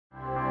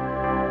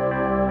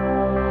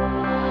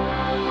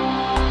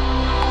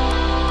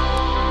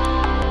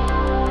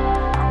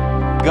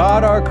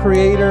God our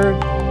Creator,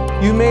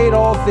 you made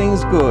all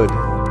things good.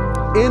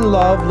 In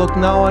love, look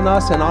now on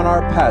us and on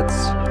our pets,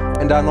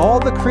 and on all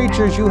the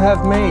creatures you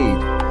have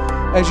made.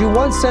 As you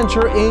once sent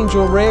your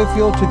angel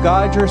Raphael to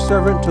guide your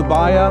servant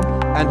Tobiah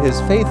and his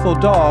faithful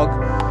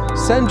dog,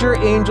 send your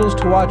angels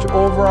to watch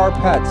over our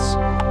pets.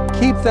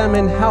 Keep them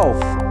in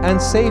health and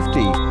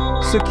safety,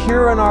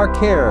 secure in our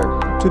care,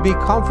 to be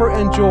comfort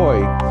and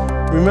joy.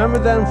 Remember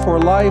them for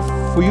life,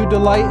 for you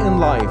delight in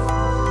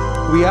life.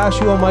 We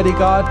ask you, Almighty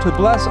God, to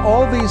bless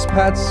all these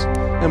pets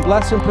and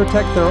bless and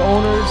protect their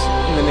owners,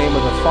 in the name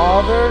of the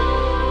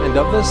Father, and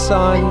of the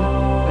Son,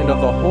 and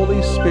of the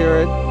Holy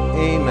Spirit.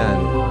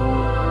 Amen.